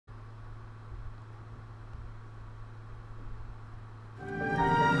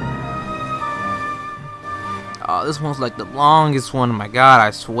Oh, this one's like the longest one. Oh my god, I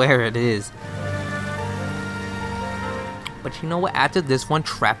swear it is. But you know what? After this one,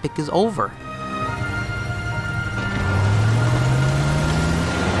 traffic is over.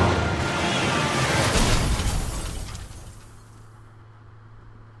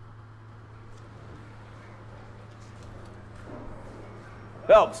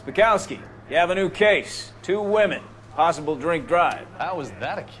 Phelps, Bukowski, you have a new case. 2 women, possible drink drive. How was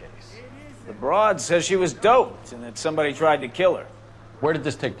that a case? The broad says she was doped and that somebody tried to kill her. Where did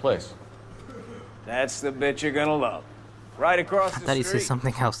this take place? That's the bit you're gonna love. Right across I the thought he street. said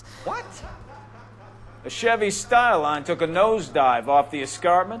something else. What? A Chevy Styline took a nosedive off the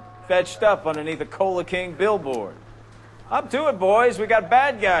escarpment, fetched up underneath a Cola King billboard. Up to it, boys. We got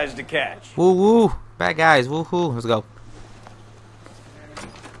bad guys to catch. Woo woo. Bad guys. Woo hoo. Let's go.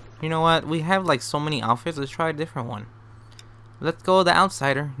 You know what? We have like so many outfits. Let's try a different one. Let's go the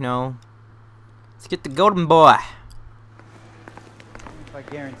outsider. No. Let's get the golden boy. I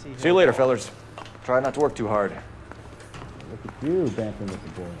guarantee. See you later, fellas. Try not to work too hard. Look at you, bantering with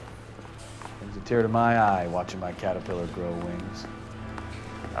the boy. Brings a tear to my eye watching my caterpillar grow wings.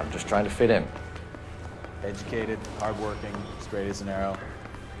 I'm just trying to fit in. Educated, hardworking, straight as an arrow.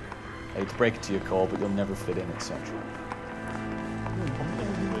 I hate to break it to you, Cole, but you'll never fit in at Central.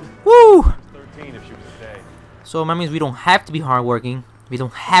 Woo! 13 if she was a day. So that means we don't have to be hardworking. We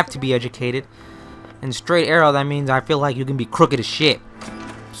don't have to be educated. And straight arrow, that means I feel like you can be crooked as shit.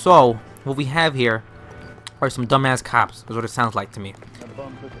 So, what we have here are some dumbass cops. That's what it sounds like to me.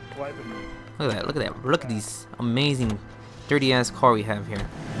 Look at that, look at that. Look at these amazing dirty ass car we have here.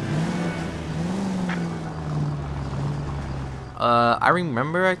 I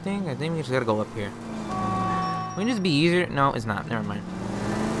remember, I think we just gotta go up here. Wouldn't this be easier? No, it's not. Never mind.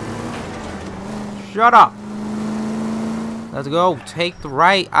 Shut up! Let's go. Take the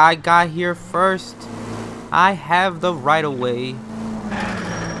right. I got here first. I have the right of way.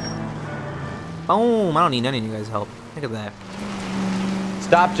 Boom. I don't need none of you guys' help. Look at that.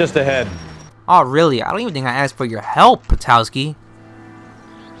 Stop just ahead. Oh, really? I don't even think I asked for your help, Patowski.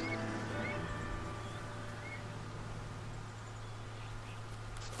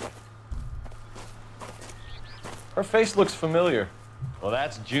 Her face looks familiar. Well,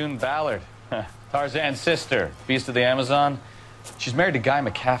 that's June Ballard, Tarzan's sister, Beast of the Amazon. She's married to Guy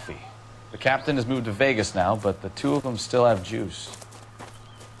McAfee. The captain has moved to Vegas now, but the 2 of them still have juice.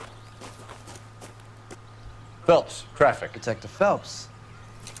 Phelps, traffic. Detective Phelps.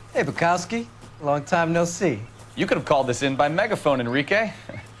 Hey, Bukowski. Long time no see. You could have called this in by megaphone, Enrique.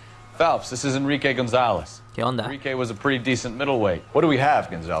 Phelps, this is Enrique Gonzalez. ¿Qué onda? Enrique was a pretty decent middleweight. What do we have,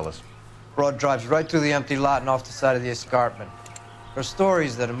 Gonzalez? Broad drives right through the empty lot and off the side of the escarpment. Her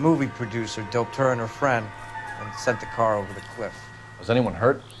stories that a movie producer doped her and her friend and sent the car over the cliff. Was anyone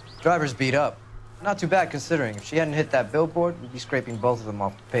hurt? Driver's beat up. Not too bad considering. If she hadn't hit that billboard, we'd be scraping both of them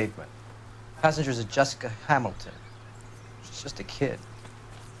off the pavement. Passenger's a Jessica Hamilton. She's just a kid.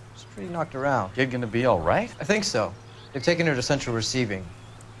 She's pretty knocked around. Kid gonna be all right? I think so. They've taken her to Central Receiving.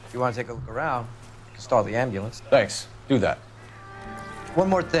 If you want to take a look around, you can stall the ambulance. Thanks. Do that. One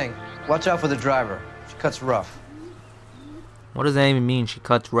more thing. Watch out for the driver. She cuts rough. What does that even mean? She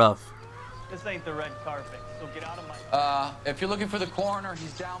cuts rough. This ain't the red carpet, so get out of my... If you're looking for the coroner,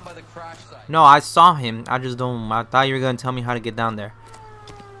 he's down by the crash site. No, I saw him. I just don't. I thought you were gonna tell me how to get down there.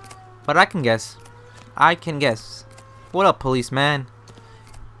 But I can guess. I can guess. What up, policeman?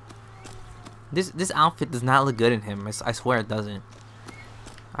 This outfit does not look good in him. I swear it doesn't.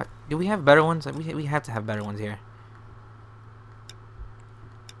 Do we have better ones? We have to have better ones here.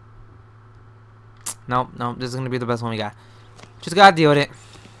 Nope, nope. This is gonna be the best one we got. Just gotta deal with it.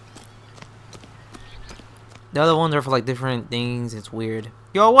 The other ones are for like different things. It's weird.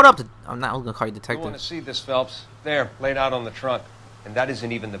 Yo, what up? I'm not gonna call you You detective. want to see this, Phelps? There, laid out on the trunk. And that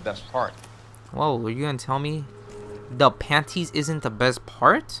isn't even the best part. Whoa, are you gonna tell me the panties isn't the best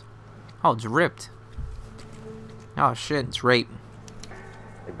part? Oh, it's ripped. Oh shit, it's rape.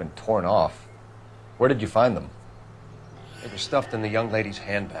 They've been torn off. Where did you find them? They were stuffed in the young lady's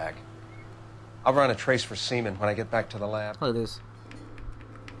handbag. I'll run a trace for semen when I get back to the lab. Look at this.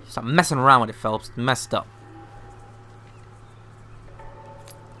 Stop messing around with it, Phelps. It's messed up.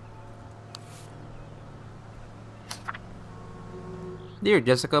 Dear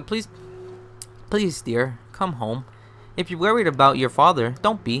Jessica, please, dear, come home. If you're worried about your father,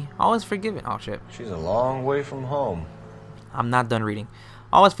 don't be. Always forgiven. Oh shit. She's a long way from home. I'm not done reading.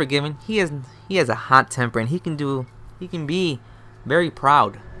 Always forgiven. He has a hot temper and he can be very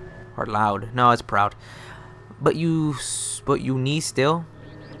proud or loud. No, it's proud. But you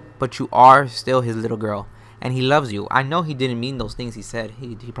are still his little girl and he loves you. I know he didn't mean those things he said.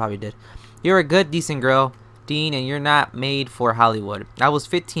 He probably did. You're a good, decent girl. 15 and you're not made for Hollywood. I was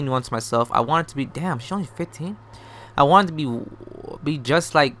 15 once myself. I wanted to be, damn, she's only 15. I wanted to be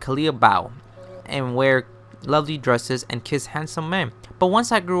just like Kalia Bao and wear lovely dresses and kiss handsome men. But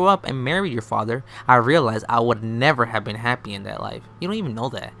once I grew up and married your father, I realized I would never have been happy in that life. You don't even know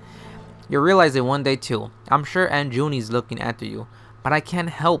that. You'll realize it one day too. I'm sure Aunt Junie's looking after you, but I can't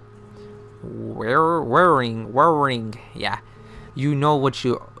help worrying. Yeah, you know what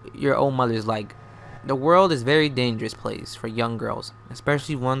your own mother's like. The world is a very dangerous place for young girls,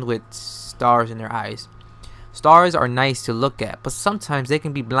 especially ones with stars in their eyes. Stars are nice to look at, but sometimes they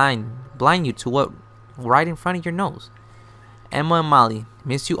can be blind you to what right in front of your nose. Emma and Molly,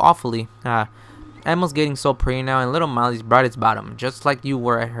 miss you awfully. Emma's getting so pretty now, and little Molly's bright as bottom, just like you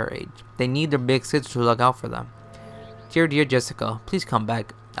were at her age. They need their big sister to look out for them. Dear Jessica, please come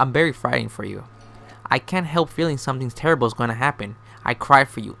back. I'm very frightened for you. I can't help feeling something terrible is going to happen. I cry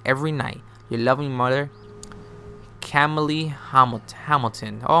for you every night. Your loving mother, Camille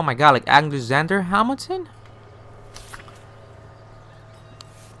Hamilton. Oh my god, like Alexander Hamilton?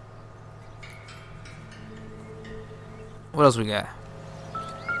 What else we got?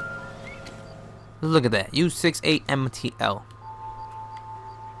 Look at that. U68MTL.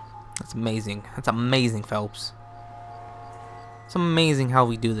 That's amazing. That's amazing, Phelps. It's amazing how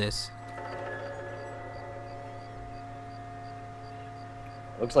we do this.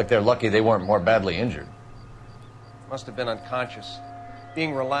 Looks like they're lucky they weren't more badly injured. Must have been unconscious.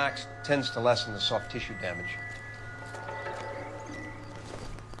 Being relaxed tends to lessen the soft tissue damage.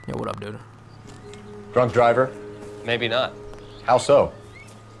 Yo, what up, dude? Drunk driver? Maybe not. How so?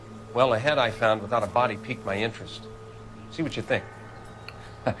 Well, a head I found without a body piqued my interest. See what you think.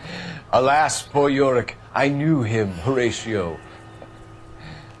 Alas, poor Yorick. I knew him, Horatio.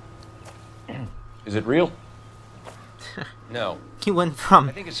 Is it real? No. He went from...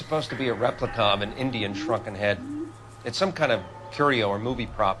 I think it's supposed to be a replica of an Indian shrunken head. It's some kind of curio or movie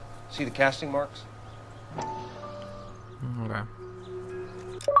prop. See the casting marks? Okay.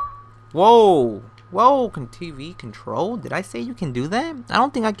 Whoa! Whoa, can TV control? Did I say you can do that? I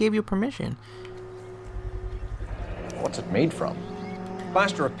don't think I gave you permission. What's it made from?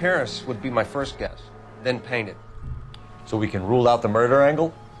 Plaster of Paris would be my first guess. Then paint it. So we can rule out the murder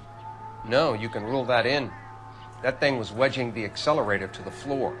angle? No, you can rule that in. That thing was wedging the accelerator to the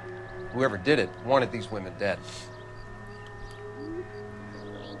floor. Whoever did it wanted these women dead.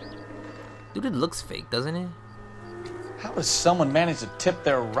 Dude, it looks fake, doesn't it? How does someone manage to tip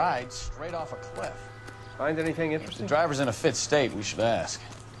their ride straight off a cliff? Find anything If the interesting? driver's in a fit state, we should ask.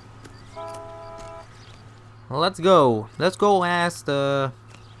 Well, let's go. Let's go ask that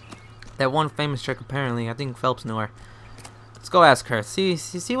one famous chick. Apparently, I think Phelps knew her. Let's go ask her. See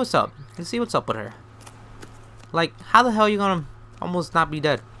what's up. Let's see what's up with her. Like, how the hell are you gonna almost not be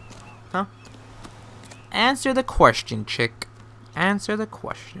dead? Huh? Answer the question, chick. Answer the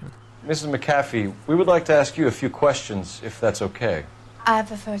question. Mrs. McAfee, we would like to ask you a few questions, if that's okay. I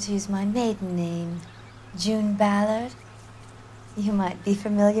prefer to use my maiden name, June Ballard. You might be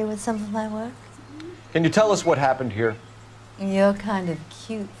familiar with some of my work. Can you tell us what happened here? You're kind of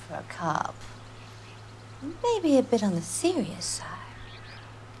cute for a cop. Maybe a bit on the serious side.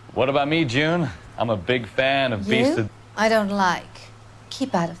 What about me, June? I'm a big fan of Beast You? of... I don't like.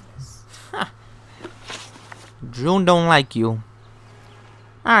 Keep out of this. June don't like you.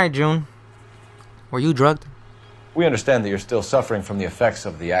 Alright, June. Were you drugged? We understand that you're still suffering from the effects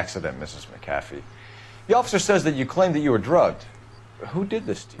of the accident, Mrs. McAfee. The officer says that you claimed that you were drugged. Who did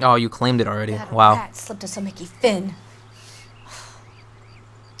this to you? Oh, you claimed it already. That Wow. rat slipped us a Mickey Finn.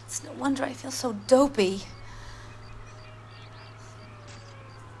 It's no wonder I feel so dopey.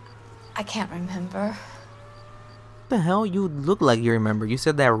 I can't remember. What the hell? You look like you remember. You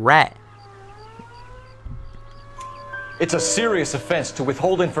said that rat. It's a serious offense to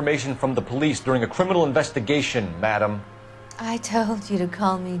withhold information from the police during a criminal investigation, madam. I told you to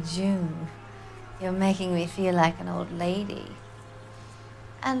call me June. You're making me feel like an old lady.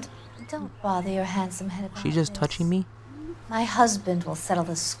 And don't bother your handsome head about She's just this. touching me? My husband will settle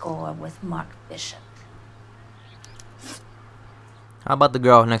the score with Mark Bishop. How about the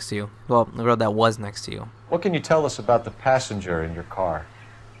girl next to you? Well, the girl that was next to you. What can you tell us about the passenger in your car?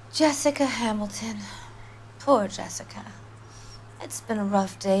 Jessica Hamilton. Poor Jessica. It's been a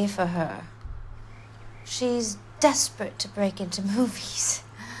rough day for her. She's desperate to break into movies.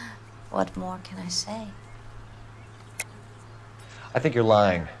 What more can I say? I think you're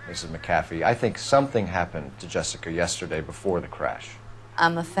lying, Mrs. McAfee. I think something happened to Jessica yesterday before the crash.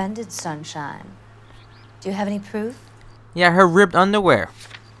 I'm offended, Sunshine. Do you have any proof? Yeah, her ripped underwear.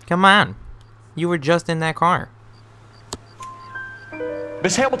 Come on. You were just in that car.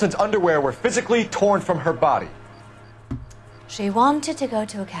 Miss Hamilton's underwear were physically torn from her body. She wanted to go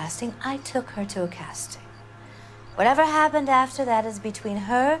to a casting. I took her to a casting. Whatever happened after that is between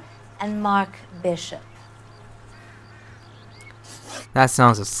her and Mark Bishop. That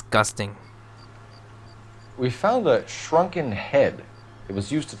sounds disgusting. We found a shrunken head. It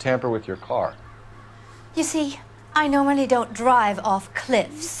was used to tamper with your car. You see, I normally don't drive off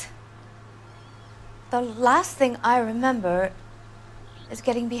cliffs. The last thing I remember is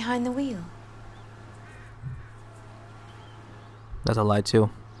getting behind the wheel. That's a lie too.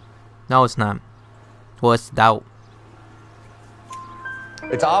 No, it's not. Well, it's doubt.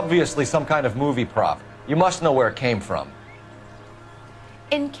 It's obviously some kind of movie prop. You must know where it came from.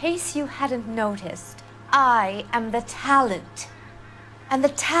 In case you hadn't noticed, I am the talent. And the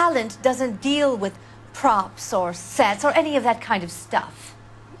talent doesn't deal with props or sets or any of that kind of stuff.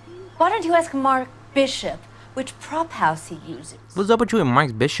 Why don't you ask Mark Bishop which prop house he uses? What's up with you and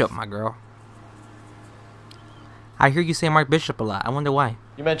Mark Bishop, my girl? I hear you say Mark Bishop a lot. I wonder why.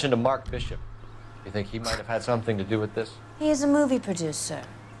 You mentioned a Mark Bishop. You think he might have had something to do with this? He is a movie producer.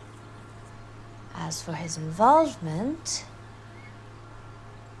 As for his involvement,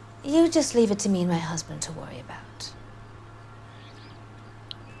 you just leave it to me and my husband to worry about.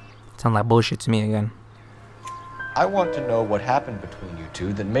 Sound like bullshit to me again. I want to know what happened between you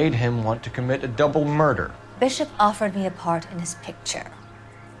two that made him want to commit a double murder. Bishop offered me a part in his picture.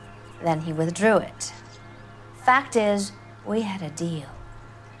 Then he withdrew it. Fact is, we had a deal.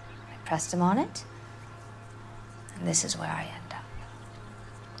 I pressed him on it, and this is where I end up.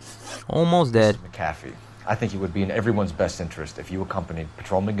 Almost dead. Mrs. McAfee, I think it would be in everyone's best interest if you accompanied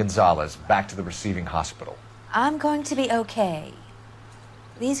Patrolman Gonzalez back to the receiving hospital. I'm going to be okay.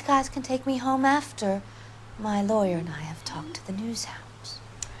 These guys can take me home after my lawyer and I have talked to the news hounds.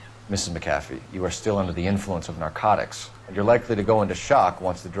 Mrs. McAfee, you are still under the influence of narcotics, and you're likely to go into shock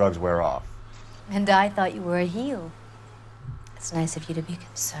once the drugs wear off. And I thought you were a heel. It's nice of you to be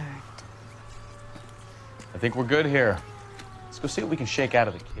concerned. I think we're good here. Let's go see what we can shake out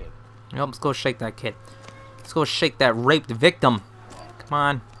of the kid. Yep, let's go shake that kid. Let's go shake that raped victim. Come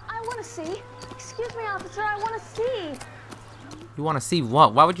on. I want to see. Excuse me, officer, I want to see. You want to see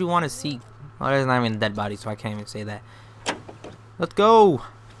what? Why would you want to see? Oh, there's not even a dead body, so I can't even say that. Let's go.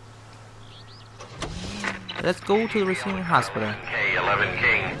 Let's go to the receiving hospital. K11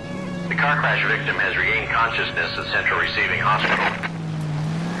 King. The car crash victim has regained consciousness at Central Receiving Hospital.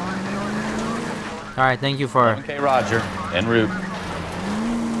 Alright, thank you for... Okay, Roger. En route.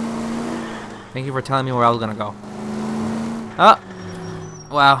 Thank you for telling me where I was gonna go. Oh!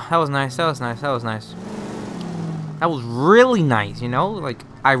 Wow, that was nice, that was nice, that was nice. That was really nice, you know? Like,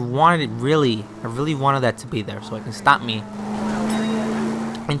 I really wanted that to be there so it can stop me.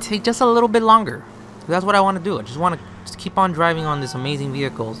 And take just a little bit longer. That's what I want to do. I just want to keep on driving on these amazing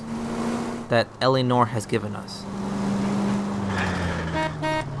vehicles that LA Noire has given us.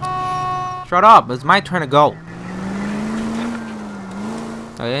 Shut up! It's my turn to go.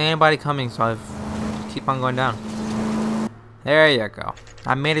 There ain't anybody coming, so I keep on going down. There you go.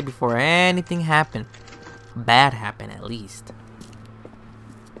 I made it before anything happened. Bad happened, at least.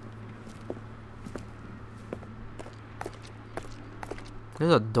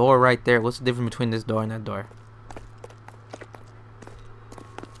 There's a door right there. What's the difference between this door and that door?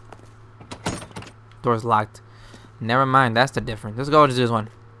 Door's locked. Never mind, that's the difference. Let's go to this one.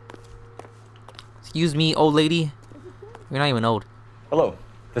 Excuse me, old lady. You're not even old. Hello,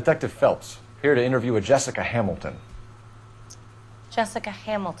 Detective Phelps. Here to interview a Jessica Hamilton. Jessica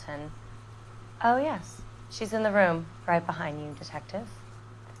Hamilton. Oh, yes. She's in the room, right behind you, Detective.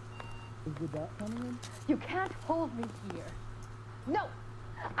 You can't hold me here. No!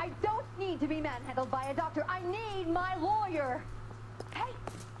 I don't need to be manhandled by a doctor. I need my lawyer. Hey,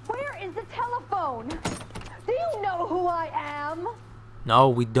 where is the telephone? Do you know who I am? No,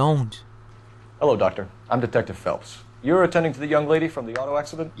 we don't. Hello, Doctor. I'm Detective Phelps. You're attending to the young lady from the auto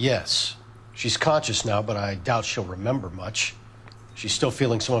accident? Yes. She's conscious now, but I doubt she'll remember much. She's still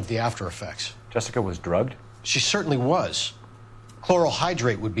feeling some of the after effects. Jessica was drugged? She certainly was. Chloral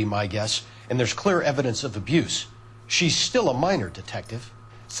hydrate would be my guess, and there's clear evidence of abuse. She's still a minor, Detective.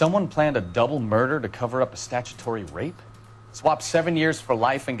 Someone planned a double murder to cover up a statutory rape? Swap 7 years for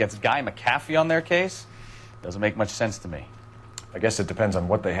life and gets Guy McAfee on their case? Doesn't make much sense to me. I guess it depends on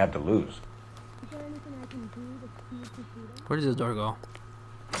what they have to lose. Where does this door go?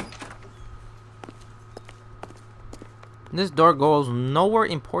 This door goes nowhere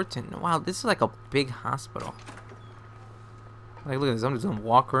important. Wow, this is like a big hospital. Like, look at this. I'm just gonna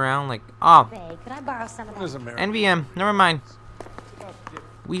walk around like, oh. Hey, could I borrow some of that? NVM, never mind.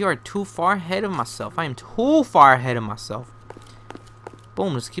 We are too far ahead of myself. I am too far ahead of myself.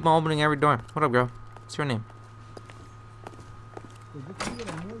 Boom, just keep on opening every door. What up, girl? What's your name?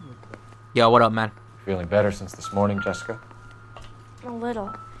 Yo, what up, man? Feeling better since this morning, Jessica? A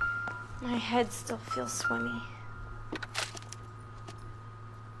little. My head still feels swimmy.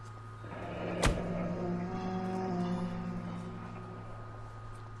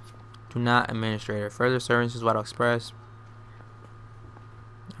 Do not administrator. Further services Vital Express.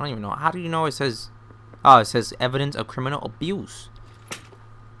 I don't even know. How do you know it says... Oh, it says evidence of criminal abuse.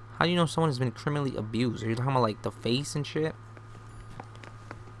 How do you know someone has been criminally abused? Are you talking about like the face and shit?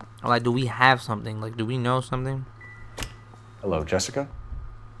 Or like, do we have something? Like, do we know something? Hello, Jessica.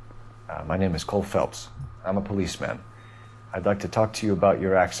 My name is Cole Phelps. I'm a policeman. I'd like to talk to you about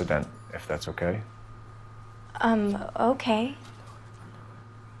your accident, if that's okay. Okay.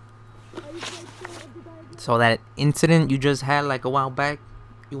 So that incident you just had like a while back,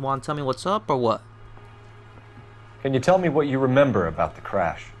 you want to tell me what's up or what? Can you tell me what you remember about the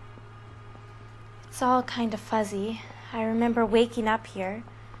crash? It's all kind of fuzzy. I remember waking up here.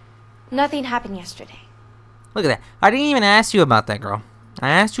 Nothing happened yesterday. Look at that. I didn't even ask you about that, girl. I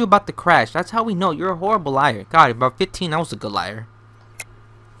asked you about the crash. That's how we know you're a horrible liar. God, about 15, I was a good liar.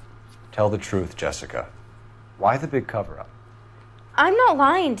 Tell the truth, Jessica. Why the big cover-up? I'm not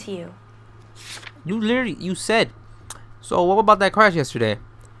lying to you. You said. So what about that crash yesterday?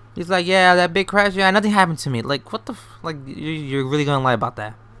 He's like, yeah, that big crash. Yeah, nothing happened to me. Like, what the like? You're really gonna lie about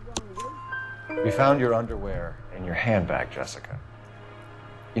that? We found your underwear in your handbag, Jessica.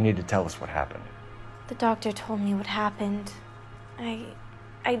 You need to tell us what happened. The doctor told me what happened.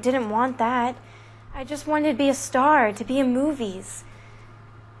 I didn't want that. I just wanted to be a star, to be in movies.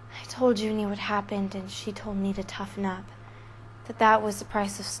 I told Junie what happened, and she told me to toughen up. That was the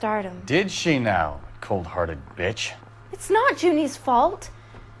price of stardom. Did she now, cold-hearted bitch? It's not Junie's fault.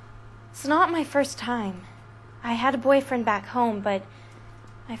 It's not my first time. I had a boyfriend back home, but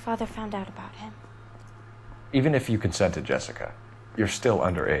my father found out about him. Even if you consented, Jessica, you're still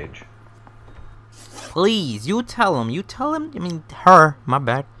underage. Please, you tell him. You tell him. I mean, her. My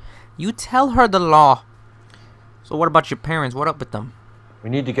bad. You tell her the law. So what about your parents? What up with them? We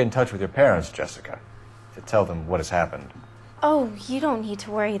need to get in touch with your parents, Jessica, to tell them what has happened. Oh, you don't need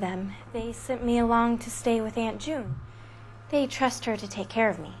to worry them. They sent me along to stay with Aunt June. They trust her to take care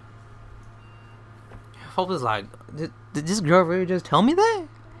of me. Hope is like, did this girl really just tell me that?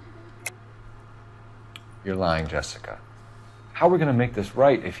 You're lying, Jessica. How are we going to make this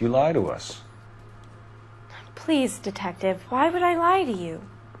right if you lie to us? Please, detective, why would I lie to you?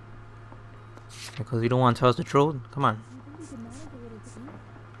 Because you don't want to tell us the truth? Come on.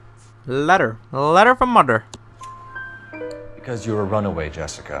 Letter from mother. Because you're a runaway,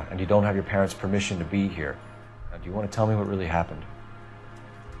 Jessica, and you don't have your parents' permission to be here. Now, do you want to tell me what really happened?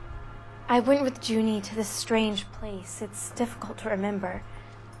 I went with Junie to this strange place. It's difficult to remember.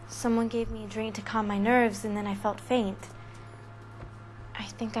 Someone gave me a drink to calm my nerves, and then I felt faint. I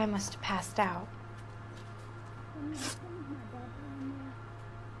think I must have passed out.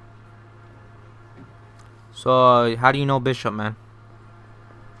 So, how do you know Bishop, man?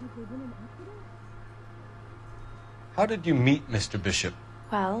 How did you meet Mr. Bishop?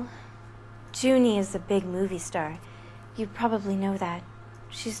 Well, Junie is a big movie star. You probably know that.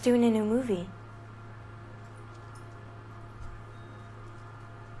 She's doing a new movie.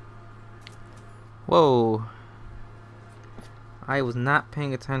 Whoa. I was not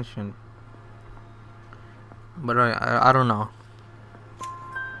paying attention. But I don't know.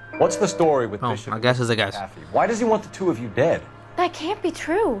 What's the story with Bishop? I guess it's a guess. Why does he want the two of you dead? That can't be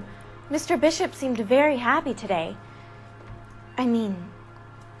true. Mr. Bishop seemed very happy today. I mean,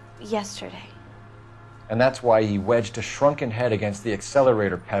 yesterday. And that's why he wedged a shrunken head against the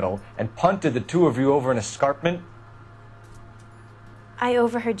accelerator pedal and punted the two of you over an escarpment? I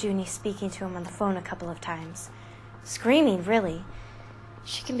overheard Junie speaking to him on the phone a couple of times. Screaming, really.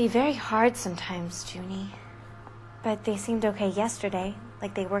 She can be very hard sometimes, Junie. But they seemed okay yesterday,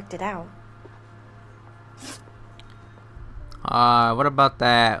 like they worked it out. What about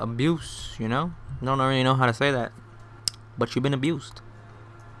that abuse, you know? Don't really know how to say that. But you've been abused.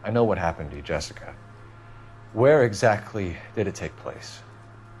 I know what happened to you, Jessica. Where exactly did it take place?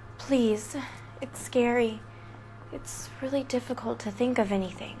 Please, it's scary. It's really difficult to think of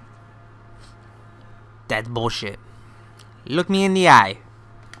anything. That's bullshit. Look me in the eye.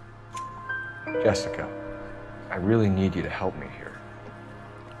 Jessica, I really need you to help me here.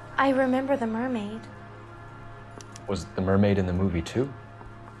 I remember the mermaid. Was the mermaid in the movie too?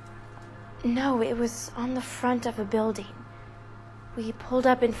 No, it was on the front of a building. We pulled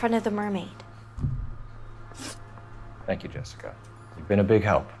up in front of the mermaid. Thank you, Jessica. You've been a big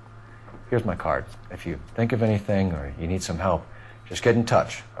help. Here's my card. If you think of anything or you need some help, Just get in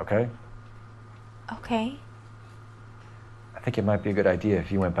touch, okay? Okay. I think it might be a good idea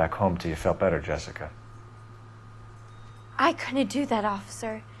if you went back home till you felt better, Jessica. I couldn't do that,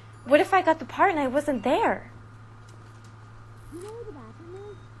 officer. What if I got the part and I wasn't there?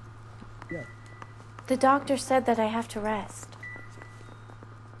 The doctor said that I have to rest.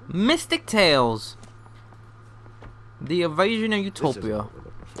 Mystic Tales. The Invasion of Utopia.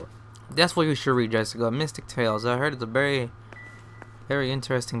 That's what you should read, Jessica. Mystic Tales. I heard it's a very, very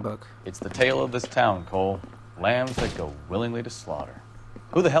interesting book. It's the tale of this town, Cole. Lambs that go willingly to slaughter.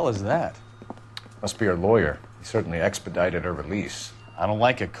 Who the hell is that? Must be her lawyer. He certainly expedited her release. I don't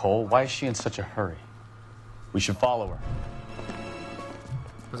like it, Cole. Why is she in such a hurry? We should follow her.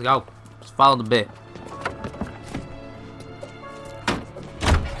 Let's go. Let's follow the bit.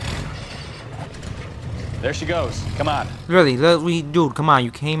 There she goes. Come on. Really, dude, come on.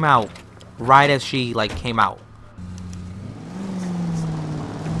 You came out right as she like came out.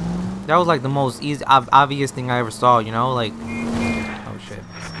 That was like the most easy, obvious thing I ever saw. You know, like, oh shit.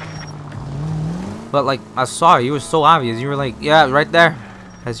 But like, I saw it. You were so obvious. You were like, yeah, right there,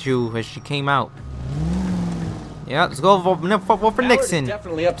 as she came out. Yeah, let's go for Nixon.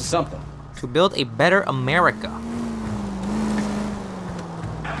 Definitely up to something. To build a better America.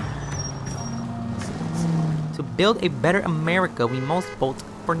 To build a better America, we must vote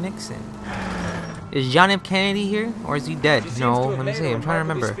for Nixon. Is John F. Kennedy here, or is he dead? No, let me see. I'm trying to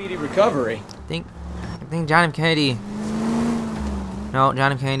remember. Speedy recovery. I think John F. Kennedy. No,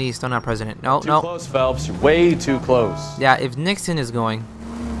 John F. Kennedy is still not president. No, Too close, Phelps. You're way too close. Yeah, if Nixon is going,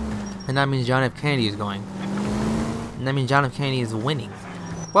 then that means John F. Kennedy is going. And that means John F. Kennedy is winning.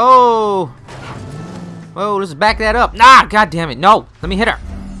 Whoa! Whoa, let's back that up. Nah, god damn it. No, let me hit her.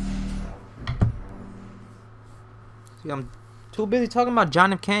 See, I'm too busy talking about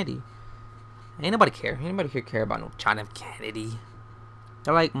John F. Kennedy. Ain't nobody care. Ain't nobody here care about no John F. Kennedy.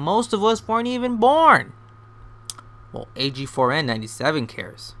 They're like, most of us weren't even born. Well, AG4N97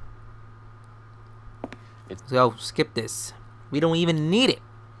 cares. Let's go, skip this. We don't even need it.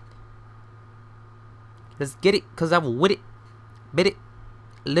 Let's get it, cause I'm with it. Bit it.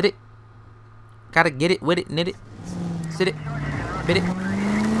 Lit it. Gotta get it, with it, knit it. Sit it. Bit it.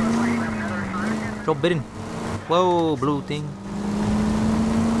 Go bidding. Whoa, blue thing.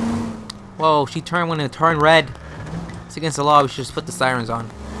 Whoa, she turned when it turned red. It's against the law. We should just put the sirens on.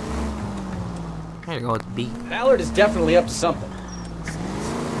 There you go, it's B. Ballard is definitely up to something.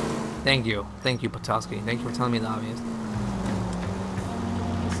 Thank you, Potowski. Thank you for telling me the obvious.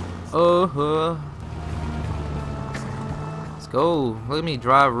 Let's go. Look at me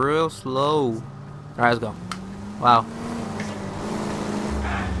drive real slow. All right, let's go. Wow.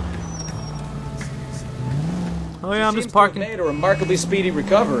 Oh yeah, I'm just parking. Made a remarkably speedy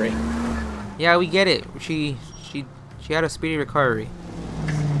recovery. Yeah, we get it. She had a speedy recovery.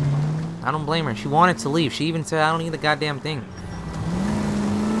 I don't blame her. She wanted to leave. She even said, I don't need the goddamn thing.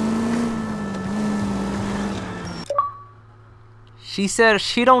 She said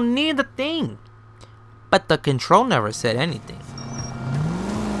she don't need the thing. But the control never said anything.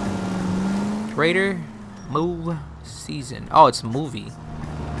 Trader move season. Oh, it's movie.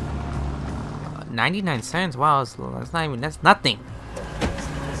 99 cents. Wow, that's not even, that's nothing.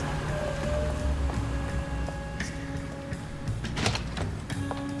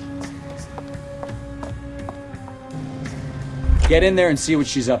 Get in there and see what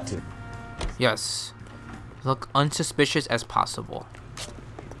she's up to. Yes. Look unsuspicious as possible.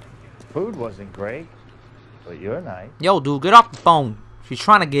 Food wasn't great, but you're nice. Yo, dude, get off the phone. She's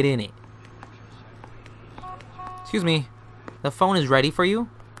trying to get in it. Excuse me. The phone is ready for you?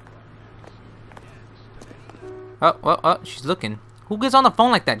 Oh, she's looking. Who gets on the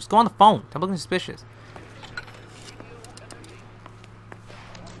phone like that? Just go on the phone. Stop looking suspicious.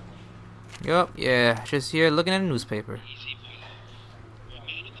 Yup, yeah. Just here looking at a newspaper.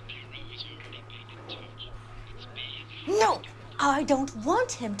 No! I don't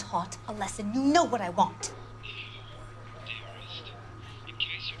want him taught a lesson. You know what I want.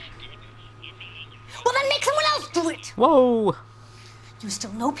 Well, then make someone else do it! Whoa! You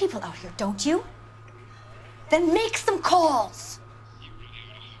still know people out here, don't you? Then make some calls!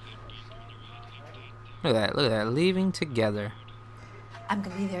 Look at that. Leaving together. I'm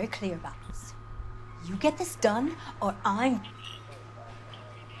gonna be very clear about this. You get this done, or I'm...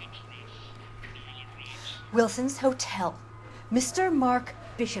 Wilson's Hotel. Mr. Mark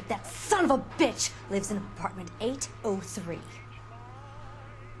Bishop, that son of a bitch, lives in apartment 803.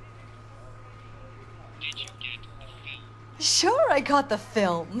 Sure, I got the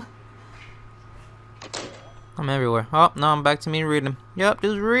film. I'm everywhere. Oh, no, I'm back to me reading. Yep,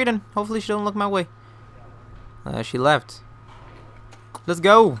 just reading. Hopefully she don't look my way. She left. Let's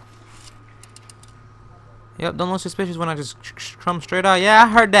go. Yep, don't look suspicious when I just come straight out. Yeah, I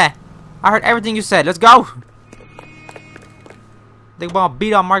heard that. I heard everything you said. Let's go. Think about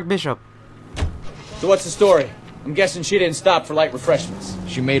beat on Mark Bishop. So what's the story? I'm guessing she didn't stop for light refreshments.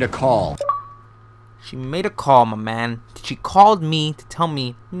 She made a call. She made a call, my man. She called me to tell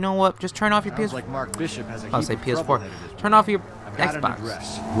me, you know what? Just turn off your PS4. Like Mark Bishop has a I'll say PS4. Turn off your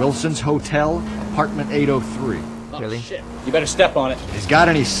Xbox. Wilson's Hotel, apartment 803. Really? Shit. You better step on it. If he's got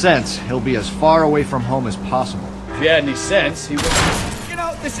any sense, he'll be as far away from home as possible. If he had any sense, he would... You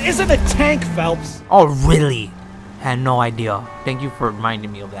know, this isn't a tank, Phelps. Oh, really? Had no idea. Thank you for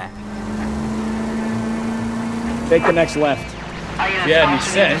reminding me of that. Take the next left. If you had any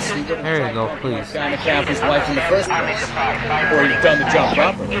sense, he would There you go, please. Guy McCaffrey's wife in the first place. Or you've done the job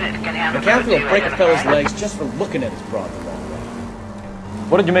properly. McCaffrey will break a fella's legs just for looking at his broad the wrong way.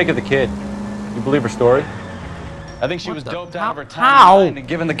 What did you make of the kid? You believe her story? I think she was doped out of her time How? and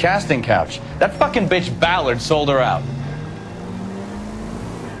given the casting couch. That fucking bitch Ballard sold her out.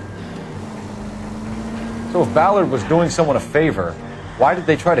 So if Ballard was doing someone a favor, why did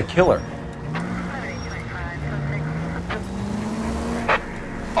they try to kill her?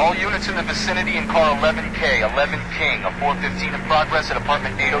 All units in the vicinity in car 11K, 11 King, a 415 in progress at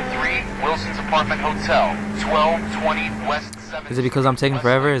apartment 803, Wilson's Apartment Hotel, 1220 West 7th. Is it because I'm taking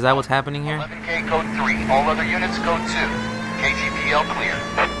forever? Is that what's happening here? 11K code 3, all other units code 2. KGPL clear.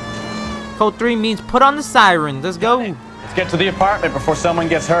 Code 3 means put on the siren. Let's go. Let's get to the apartment before someone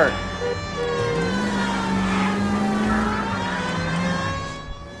gets hurt.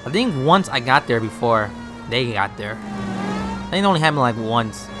 I think once I got there before they got there. I think it only happened like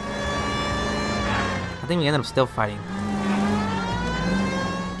once. I think we ended up still fighting.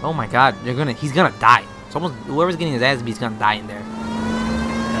 Oh my god, he's gonna die. It's almost, whoever's getting his ass beat is gonna die in there.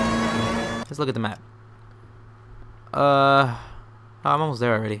 Let's look at the map. Oh, I'm almost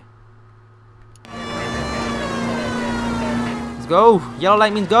there already. Let's go. Yellow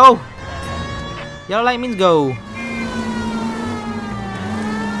light means go. Yellow light means go.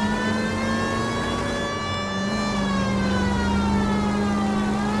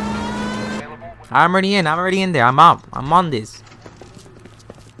 I'm already in there. I'm out. I'm on this.